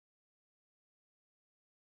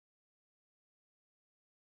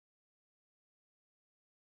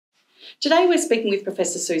Today we're speaking with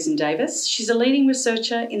Professor Susan Davis. She's a leading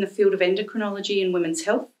researcher in the field of endocrinology and women's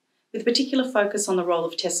health, with particular focus on the role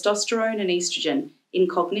of testosterone and estrogen in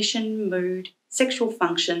cognition, mood, sexual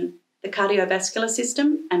function, the cardiovascular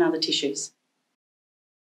system and other tissues.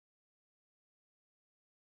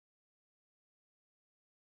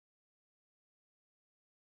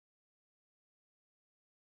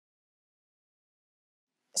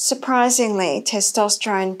 Surprisingly,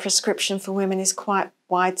 testosterone prescription for women is quite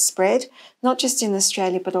widespread, not just in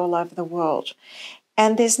Australia but all over the world.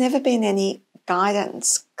 And there's never been any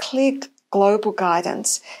guidance, clear global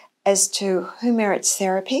guidance as to who merits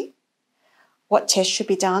therapy, what tests should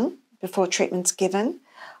be done before treatment's given,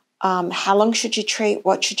 how long should you treat,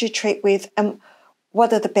 what should you treat with, and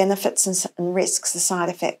what are the benefits and risks, the side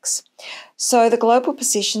effects. So the global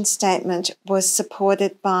position statement was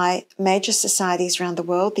supported by major societies around the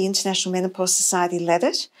world. The International Menopause Society led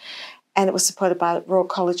it, and it was supported by the Royal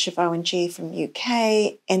College of ONG from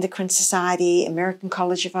UK, Endocrine Society, American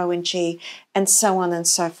College of ONG, and so on and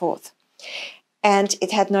so forth. And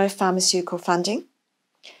it had no pharmaceutical funding.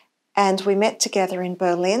 And we met together in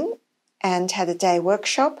Berlin and had a day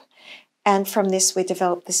workshop. And from this, we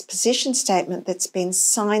developed this position statement that's been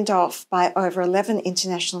signed off by over 11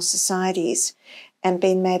 international societies and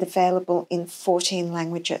been made available in 14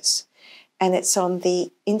 languages. And it's on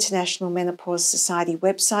the International Menopause Society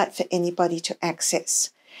website for anybody to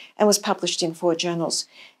access, and was published in 4 journals.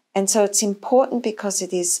 And so it's important because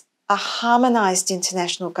it is a harmonised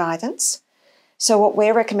international guidance. So what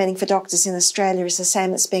we're recommending for doctors in Australia is the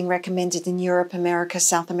same that's being recommended in Europe, America,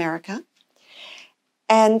 South America.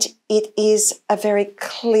 And it is a very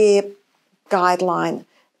clear guideline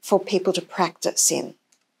for people to practice in.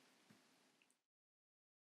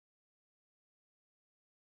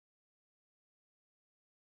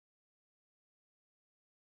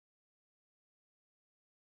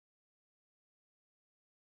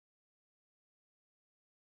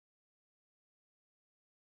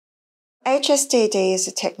 HSDD is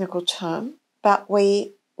a technical term, but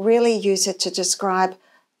we really use it to describe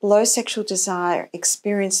low sexual desire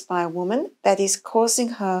experienced by a woman that is causing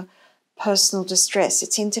her personal distress.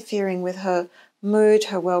 It's interfering with her mood,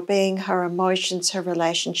 her well-being, her emotions, her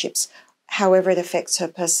relationships, however it affects her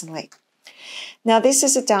personally. Now, this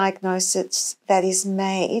is a diagnosis that is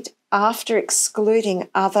made after excluding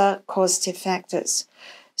other causative factors.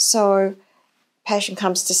 So, patient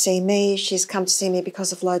comes to see me, she's come to see me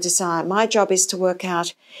because of low desire. My job is to work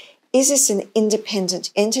out, is this an independent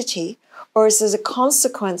entity, or is this a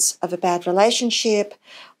consequence of a bad relationship,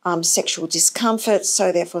 sexual discomfort, so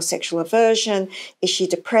therefore sexual aversion? Is she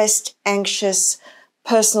depressed, anxious,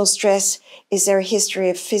 personal stress? Is there a history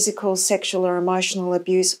of physical, sexual or emotional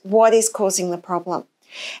abuse? What is causing the problem?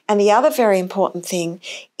 And the other very important thing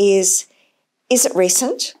is it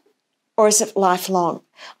recent or is it lifelong?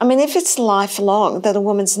 I mean, if it's lifelong, that a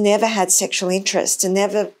woman's never had sexual interest and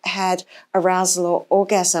never had arousal or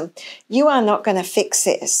orgasm, you are not going to fix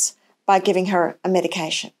this by giving her a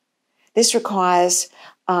medication. This requires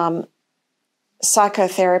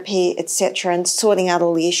psychotherapy, etc., and sorting out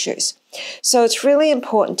all the issues. So it's really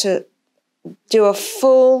important to do a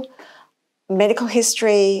full medical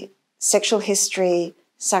history, sexual history,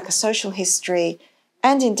 psychosocial history,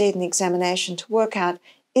 and indeed an examination to work out,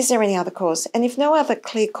 is there any other cause? And if no other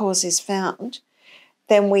clear cause is found,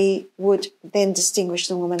 then we would then distinguish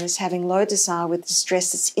the woman as having low desire with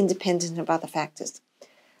distress that's independent of other factors.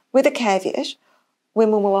 With a caveat,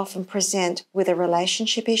 women will often present with a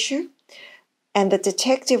relationship issue, and the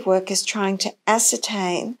detective work is trying to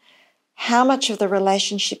ascertain how much of the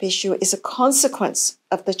relationship issue is a consequence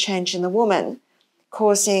of the change in the woman,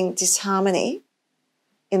 causing disharmony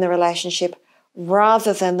in the relationship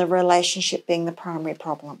rather than the relationship being the primary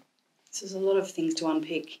problem. So there's a lot of things to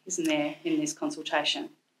unpick, isn't there, in this consultation?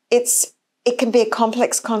 It can be a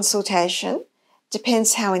complex consultation,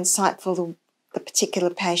 depends how insightful the particular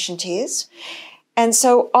patient is. And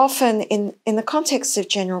so often in the context of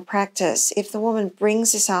general practice, if the woman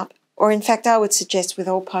brings this up, or in fact I would suggest with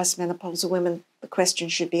all postmenopausal women, the question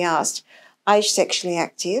should be asked, are you sexually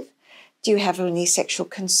active? Do you have any sexual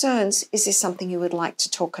concerns? Is this something you would like to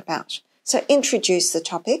talk about? So introduce the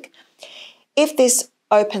topic. If this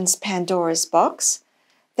opens Pandora's box,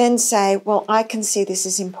 then say, well, I can see this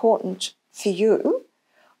is important for you.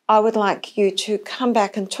 I would like you to come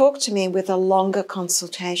back and talk to me with a longer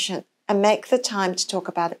consultation and make the time to talk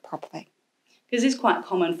about it properly. Because it's quite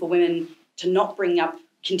common for women to not bring up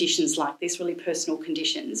conditions like this, really personal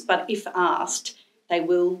conditions, but if asked, they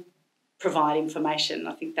will provide information.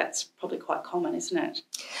 I think that's probably quite common, isn't it?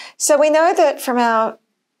 So we know that from our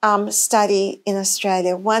study in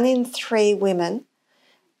Australia, 1 in 3 women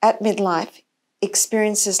at midlife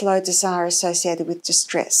experiences low desire associated with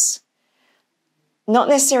distress. Not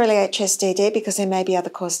necessarily HSDD, because there may be other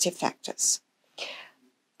causative factors.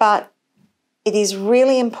 But it is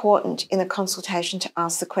really important in a consultation to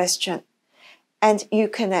ask the question. And you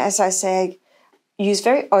can, as I say, use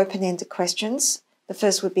very open-ended questions. The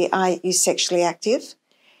first would be, are you sexually active?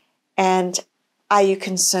 And are you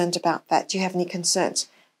concerned about that? Do you have any concerns?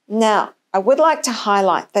 Now, I would like to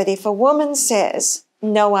highlight that if a woman says,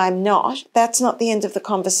 no, I'm not, that's not the end of the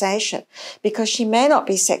conversation, because she may not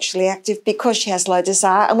be sexually active because she has low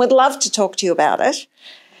desire and would love to talk to you about it.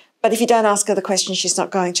 But if you don't ask her the question, she's not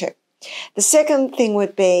going to. The second thing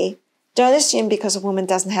would be, don't assume because a woman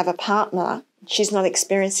doesn't have a partner, she's not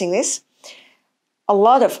experiencing this. A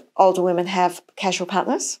lot of older women have casual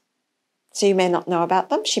partners, so you may not know about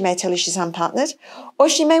them. She may tell you she's unpartnered, or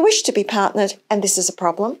she may wish to be partnered, and this is a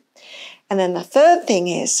problem. And then the third thing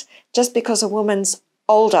is, just because a woman's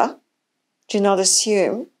older, do not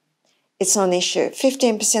assume it's not an issue.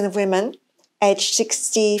 15% of women aged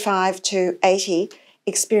 65 to 80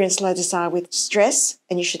 experience low desire with stress,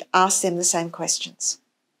 and you should ask them the same questions.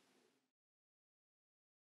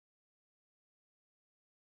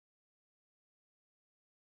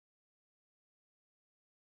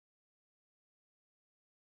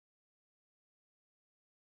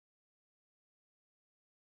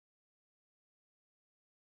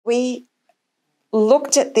 We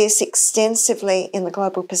looked at this extensively in the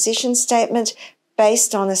Global Position Statement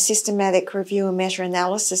based on a systematic review and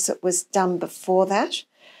meta-analysis that was done before that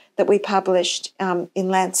we published in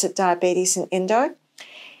Lancet Diabetes and Endo.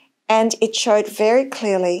 And it showed very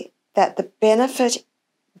clearly that the benefit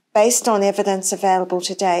based on evidence available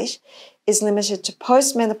to date is limited to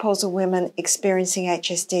postmenopausal women experiencing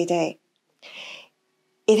HSDD.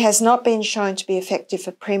 It has not been shown to be effective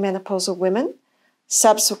for premenopausal women.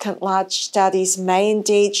 Subsequent large studies may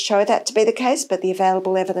indeed show that to be the case, but the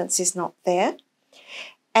available evidence is not there.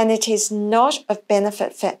 And it is not of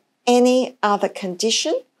benefit for any other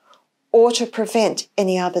condition or to prevent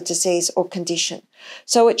any other disease or condition.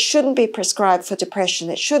 So it shouldn't be prescribed for depression.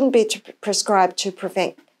 It shouldn't be prescribed to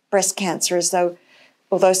prevent breast cancer,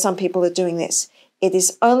 although some people are doing this. It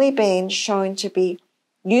is only been shown to be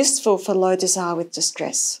useful for low desire with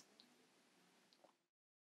distress.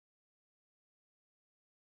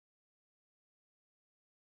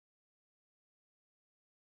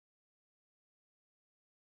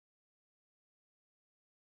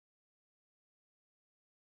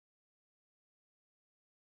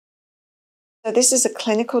 So this is a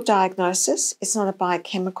clinical diagnosis. It's not a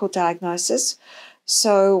biochemical diagnosis.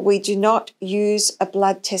 So we do not use a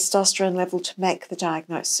blood testosterone level to make the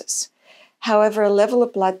diagnosis. However, a level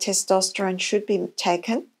of blood testosterone should be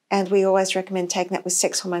taken, and we always recommend taking that with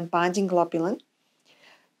sex hormone binding globulin,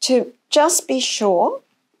 to just be sure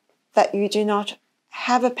that you do not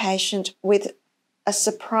have a patient with a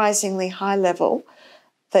surprisingly high level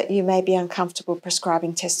that you may be uncomfortable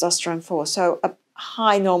prescribing testosterone for. So a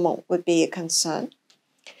high normal would be a concern.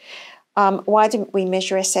 Why didn't we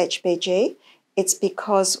measure SHBG? It's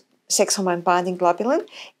because sex hormone binding globulin.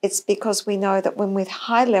 It's because we know that women with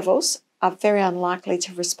high levels are very unlikely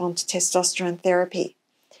to respond to testosterone therapy.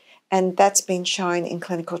 And that's been shown in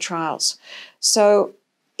clinical trials. So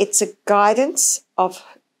it's a guidance of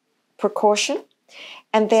precaution.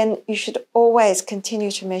 And then you should always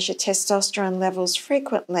continue to measure testosterone levels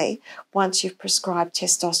frequently once you've prescribed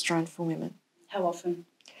testosterone for women. How often?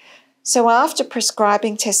 So after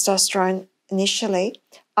prescribing testosterone initially,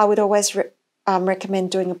 I would always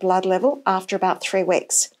recommend doing a blood level after about 3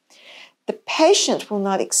 weeks. The patient will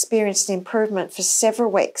not experience an improvement for several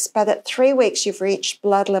weeks, but at 3 weeks you've reached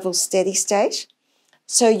blood level steady state,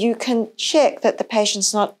 so you can check that the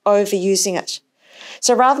patient's not overusing it.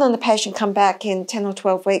 So rather than the patient come back in 10 or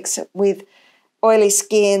 12 weeks with oily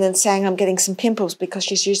skin and saying, I'm getting some pimples because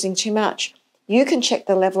she's using too much, you can check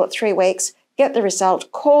the level at 3 weeks, get the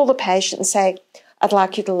result, call the patient and say, I'd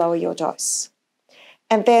like you to lower your dose.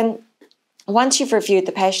 And then once you've reviewed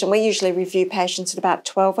the patient, we usually review patients at about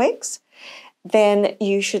 12 weeks, then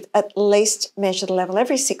you should at least measure the level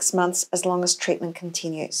every 6 months as long as treatment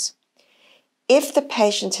continues. If the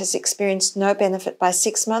patient has experienced no benefit by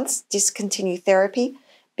 6 months, discontinue therapy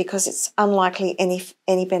because it's unlikely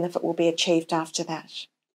any benefit will be achieved after that.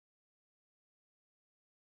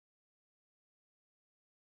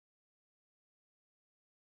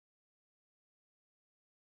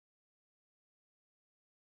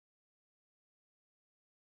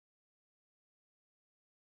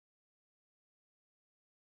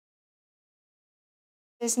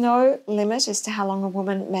 There's no limit as to how long a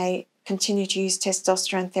woman may continue to use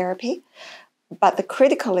testosterone therapy. But the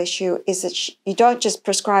critical issue is that you don't just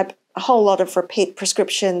prescribe a whole lot of repeat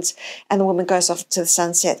prescriptions and the woman goes off to the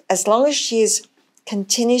sunset. As long as she is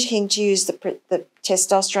continuing to use the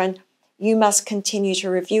testosterone, you must continue to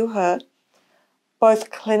review her both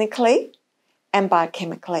clinically and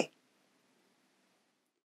biochemically.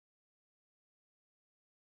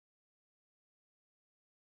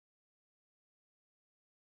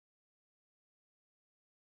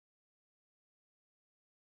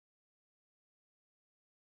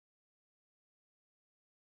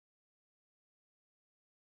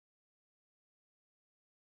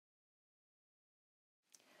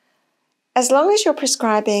 As long as you're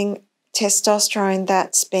prescribing testosterone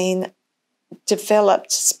that's been developed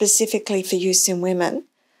specifically for use in women,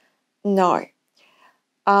 no.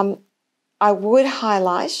 I would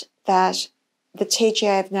highlight that the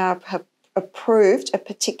TGA have now approved a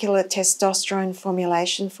particular testosterone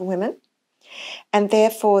formulation for women, and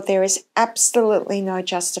therefore there is absolutely no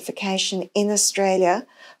justification in Australia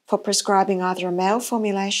for prescribing either a male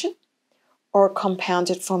formulation or a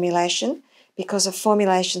compounded formulation, because a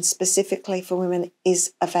formulation specifically for women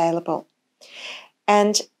is available.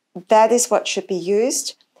 And that is what should be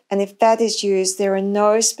used. And if that is used, there are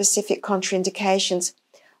no specific contraindications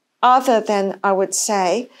other than, I would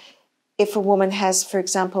say, if a woman has, for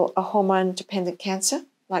example, a hormone-dependent cancer,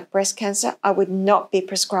 like breast cancer, I would not be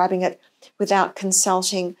prescribing it without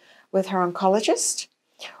consulting with her oncologist,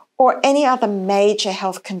 or any other major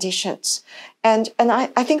health conditions. And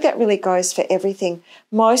I think that really goes for everything.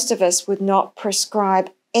 Most of us would not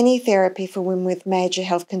prescribe any therapy for women with major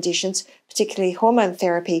health conditions, particularly hormone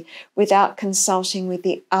therapy, without consulting with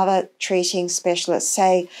the other treating specialists,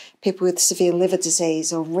 say people with severe liver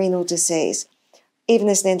disease or renal disease. Even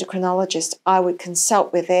as an endocrinologist, I would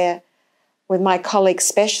consult with my colleague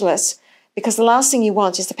specialists, because the last thing you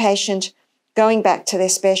want is the patient going back to their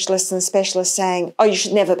specialist and the specialist saying, oh, you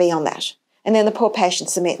should never be on that. And then the poor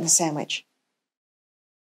patient's the meat in the sandwich.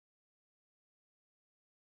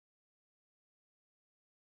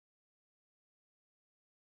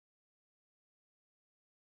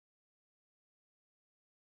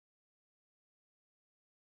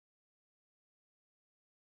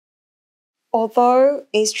 Although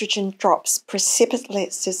estrogen drops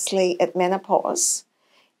precipitously at menopause,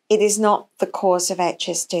 it is not the cause of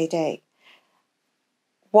HSDD.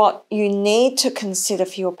 What you need to consider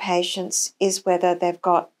for your patients is whether they've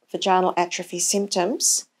got vaginal atrophy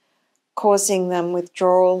symptoms causing them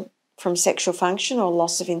withdrawal from sexual function or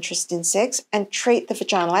loss of interest in sex, and treat the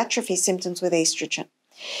vaginal atrophy symptoms with estrogen.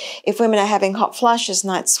 If women are having hot flushes,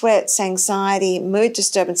 night sweats, anxiety, mood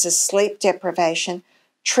disturbances, sleep deprivation,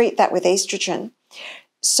 treat that with estrogen.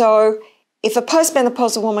 So if a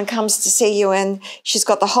postmenopausal woman comes to see you and she's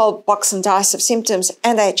got the whole box and dice of symptoms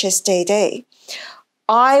and HSDD,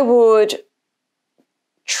 I would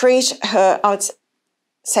treat her, I would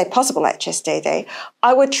say possible HSDD,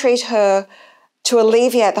 I would treat her to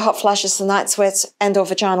alleviate the hot flushes, the night sweats and or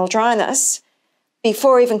vaginal dryness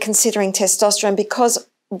before even considering testosterone, because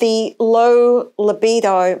the low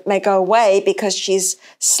libido may go away because she's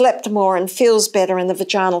slept more and feels better and the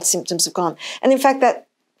vaginal symptoms have gone. And in fact, that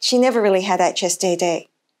she never really had HSDD.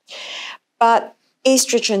 But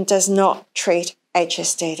estrogen does not treat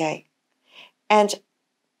HSDD. And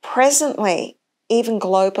presently, even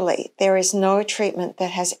globally, there is no treatment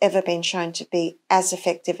that has ever been shown to be as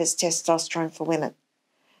effective as testosterone for women,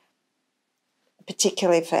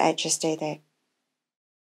 particularly for HSDD.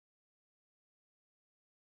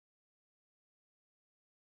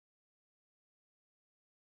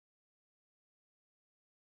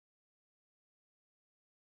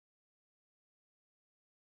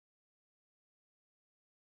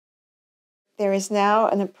 There is now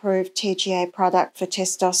an approved TGA product for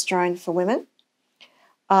testosterone for women.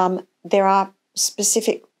 There are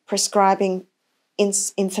specific prescribing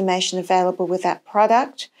information available with that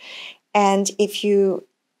product. And if you,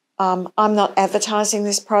 I'm not advertising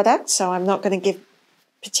this product, so I'm not going to give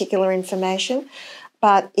particular information.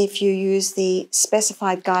 But if you use the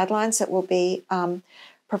specified guidelines that will be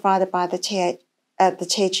provided by the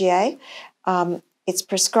TGA, it's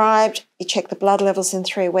prescribed, you check the blood levels in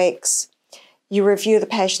 3 weeks, you review the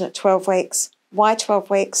patient at 12 weeks. Why 12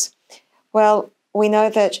 weeks? Well, we know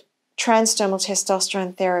that transdermal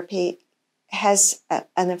testosterone therapy has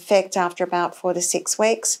an effect after about 4 to 6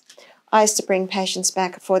 weeks. I used to bring patients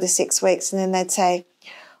back at 4 to 6 weeks, and then they'd say,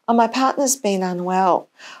 oh, my partner's been unwell,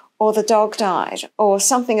 or the dog died, or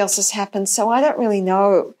something else has happened, so I don't really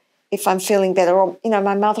know if I'm feeling better, or,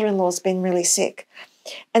 my mother-in-law's been really sick.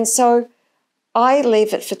 And so I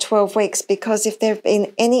leave it for 12 weeks because if there have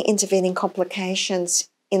been any intervening complications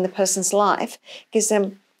in the person's life, it gives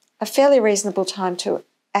them a fairly reasonable time to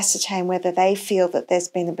ascertain whether they feel that there's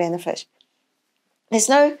been a benefit. There's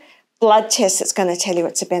no blood test that's going to tell you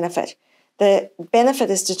it's a benefit. The benefit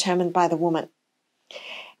is determined by the woman.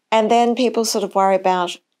 And then people sort of worry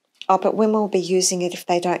about, oh, but women will be using it if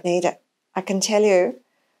they don't need it. I can tell you,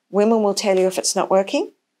 women will tell you if it's not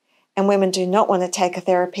working, and women do not want to take a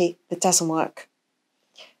therapy that doesn't work.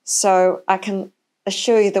 So I can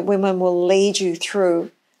assure you that women will lead you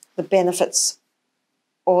through the benefits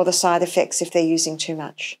or the side effects if they're using too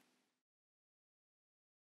much.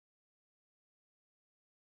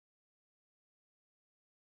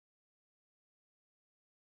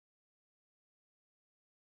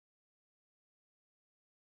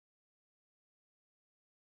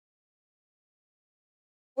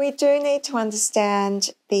 We do need to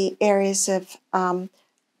understand the areas of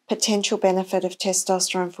potential benefit of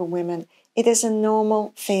testosterone for women. It is a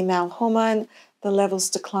normal female hormone. The levels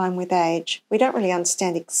decline with age. We don't really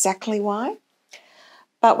understand exactly why,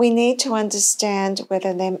 but we need to understand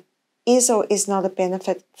whether there is or is not a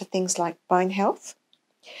benefit for things like bone health.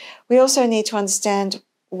 We also need to understand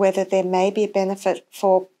whether there may be a benefit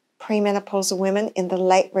for premenopausal women in the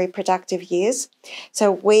late reproductive years.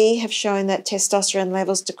 So we have shown that testosterone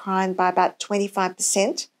levels decline by about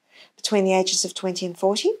 25% between the ages of 20 and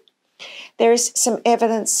 40. There is some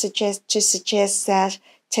evidence to suggest that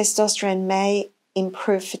testosterone may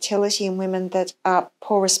improve fertility in women that are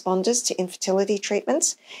poor responders to infertility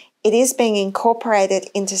treatments. It is being incorporated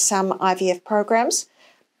into some IVF programs,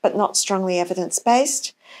 but not strongly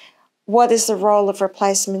evidence-based. What is the role of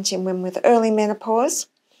replacement in women with early menopause?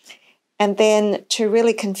 And then to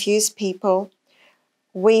really confuse people,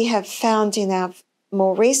 we have found in our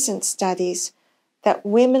more recent studies that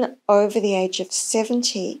women over the age of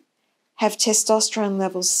 70 have testosterone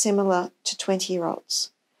levels similar to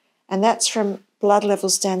 20-year-olds. And that's from blood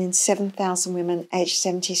levels down in 7,000 women aged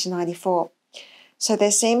 70 to 94. So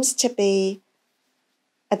there seems to be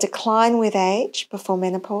a decline with age before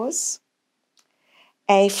menopause,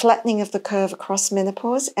 a flattening of the curve across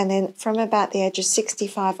menopause, and then from about the age of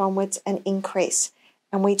 65 onwards, an increase.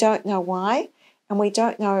 And we don't know why, and we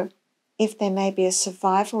don't know if there may be a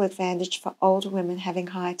survival advantage for older women having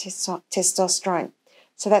higher testosterone.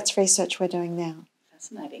 So that's research we're doing now.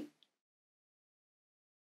 Fascinating.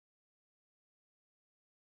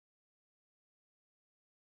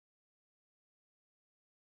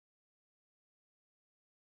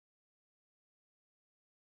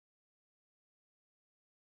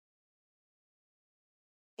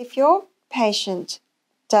 If your patient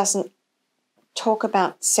doesn't talk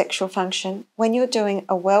about sexual function, when you're doing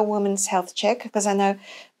a well woman's health check, because I know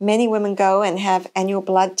many women go and have annual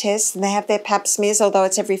blood tests and they have their pap smears, although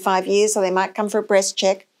it's every 5 years, or they might come for a breast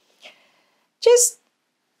check, just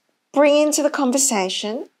bring into the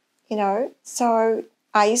conversation, so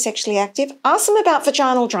are you sexually active? Ask them about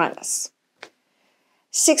vaginal dryness.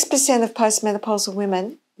 6% of postmenopausal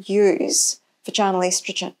women use vaginal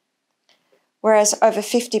estrogen, whereas over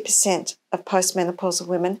 50% of postmenopausal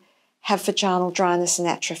women have vaginal dryness and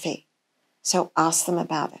atrophy. So ask them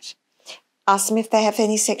about it. Ask them if they have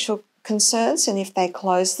any sexual concerns, and if they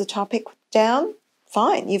close the topic down,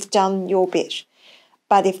 fine, you've done your bit.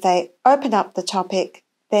 But if they open up the topic,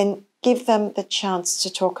 then give them the chance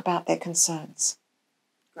to talk about their concerns.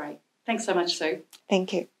 Great. Thanks so much, Sue.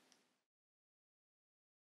 Thank you.